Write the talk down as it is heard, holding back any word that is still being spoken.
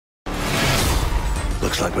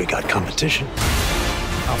Looks like we got competition.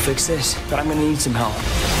 I'll fix this, but I'm gonna need some help.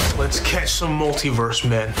 Let's catch some multiverse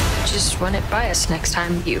men. Just run it by us next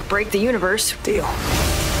time you break the universe. Deal.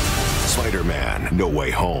 Spider-Man: No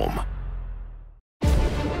Way Home.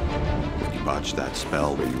 When you botched that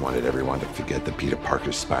spell where you wanted everyone to forget that Peter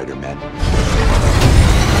Parker's Spider-Man,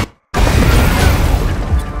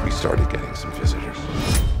 we started getting some visitors.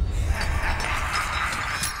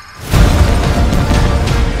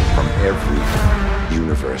 From every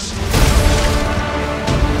universe.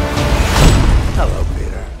 Hello,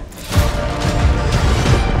 Peter.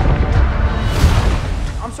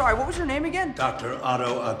 I'm sorry, what was your name again? Dr.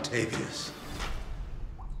 Otto Octavius.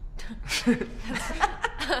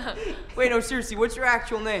 Wait, no, seriously, what's your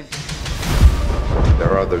actual name? There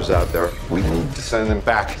are others out there. We need to send them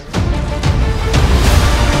back.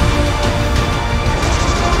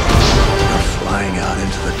 We're flying out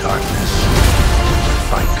into the darkness to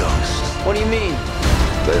fight ghosts. What do you mean?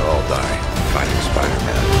 They all die fighting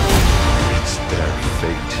Spider-Man. It's their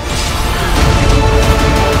fate.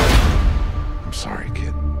 I'm sorry,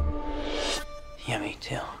 kid. Yeah, me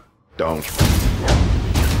too. Don't.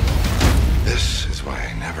 This is why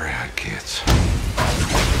I never had kids.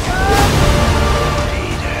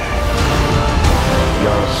 Peter,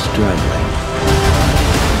 you're struggling.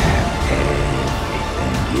 Have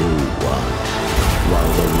everything you want,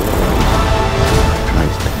 while the world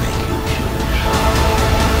tries to make you choose.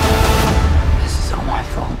 This is all my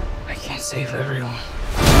fault. I can't save everyone.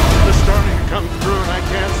 They're starting to come through and I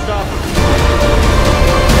can't stop them.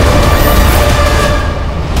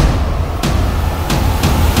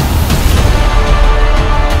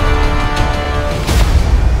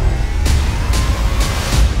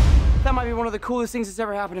 That might be one of the coolest things that's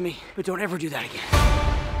ever happened to me, but don't ever do that again.